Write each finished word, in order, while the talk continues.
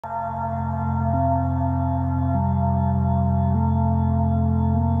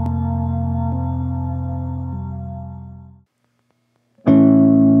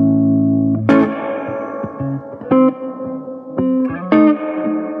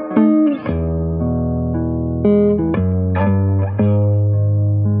A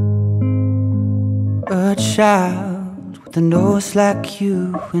child with a nose like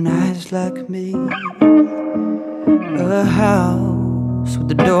you and eyes like me. A house with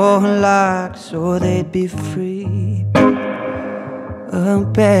the door unlocked so they'd be free. A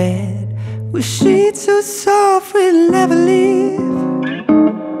bed with sheets so soft we'd never leave.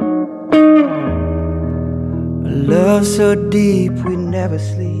 A love so deep we'd never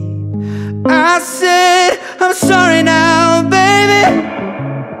sleep. I said, I'm sorry now, baby,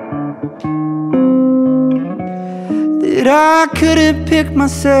 that I couldn't pick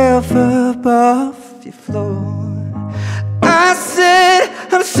myself up off your floor. I said,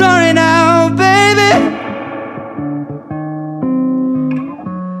 I'm sorry now, baby,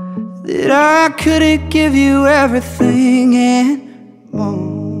 that I couldn't give you everything and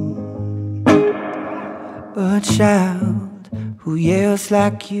more. A child who yells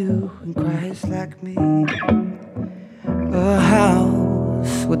like you and cries like me. A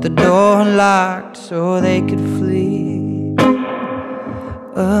house with the door unlocked so they could flee.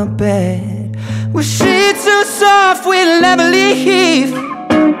 A bed with sheets so soft we'll never leave.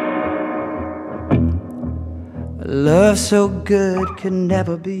 A love so good could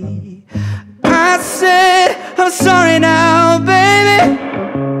never be. I said, I'm sorry now, baby,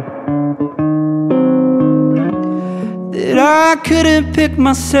 that I couldn't pick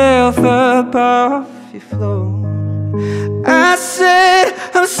myself up off your floor. I said,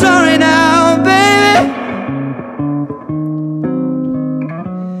 I'm sorry now, baby,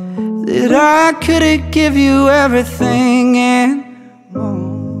 that I couldn't give you everything and more.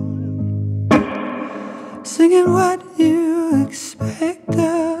 Singing what you expect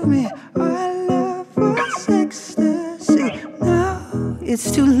of me, our love was ecstasy. Now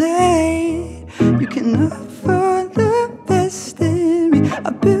it's too late, you cannot find the best in me. I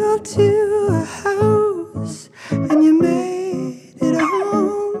built you a house and you made it a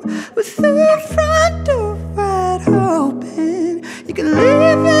home, with the front door wide open. You can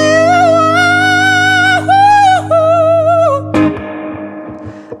leave it.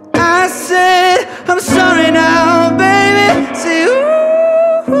 I said, I'm sorry now, baby. Say,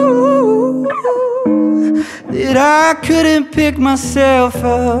 ooh, that I couldn't pick myself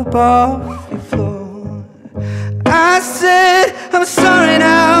up off your floor. I said, I'm sorry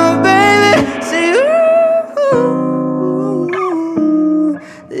now, baby. Say, ooh,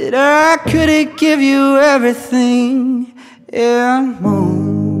 that I couldn't give you everything and more.